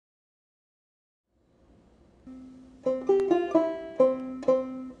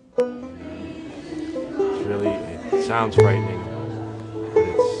sounds frightening,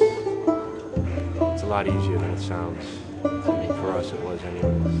 but it's a lot easier than it sounds. I mean, for us it was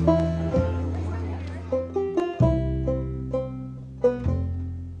anyways.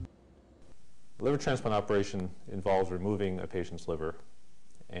 The liver transplant operation involves removing a patient's liver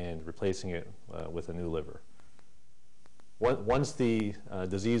and replacing it with a new liver. Once the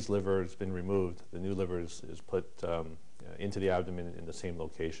diseased liver has been removed, the new liver is put into the abdomen in the same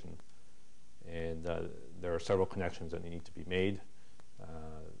location. And there are several connections that need to be made.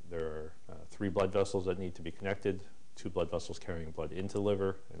 There are 3 blood vessels that need to be connected, 2 blood vessels carrying blood into the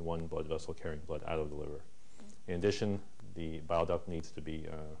liver, and 1 blood vessel carrying blood out of the liver. In addition, the bile duct needs to be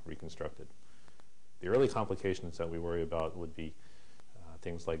reconstructed. The early complications that we worry about would be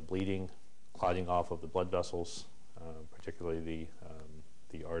things like bleeding, clotting off of the blood vessels, particularly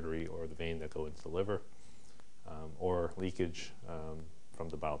the artery or the vein that go into the liver, or leakage from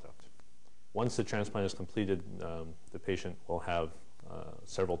the bile duct. Once the transplant is completed, the patient will have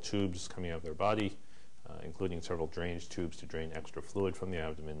several tubes coming out of their body, including several drainage tubes to drain extra fluid from the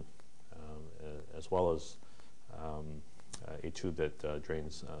abdomen, as well as a tube that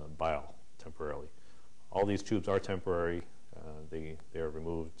drains bile temporarily. All these tubes are temporary. They are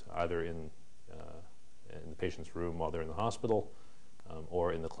removed either in the patient's room while they're in the hospital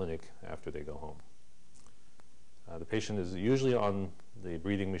or in the clinic after they go home. The patient is usually on the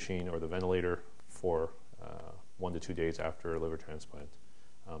breathing machine or the ventilator for 1 to 2 days after a liver transplant,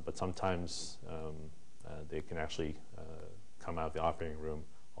 but sometimes they can actually come out of the operating room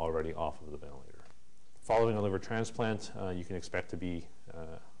already off of the ventilator. Following a liver transplant, you can expect to be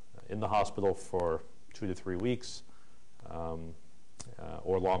in the hospital for 2 to 3 weeks,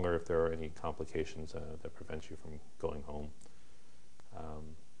 or longer if there are any complications that prevent you from going home.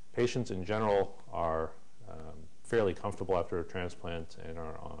 Patients in general are fairly comfortable after a transplant and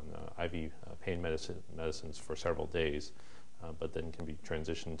are on IV pain medicines for several days, but then can be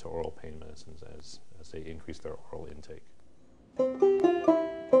transitioned to oral pain medicines as they increase their oral intake.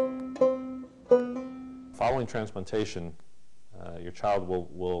 Following transplantation, your child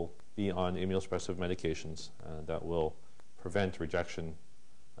will be on immunosuppressive medications that will prevent rejection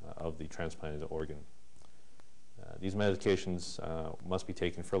of the transplanted organ. These medications must be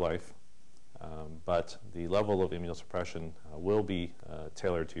taken for life, but the level of immunosuppression will be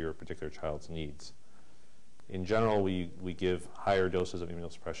tailored to your particular child's needs. In general, we give higher doses of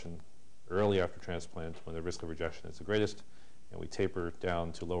immunosuppression early after transplant when the risk of rejection is the greatest, and we taper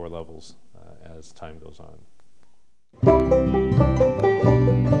down to lower levels as time goes on.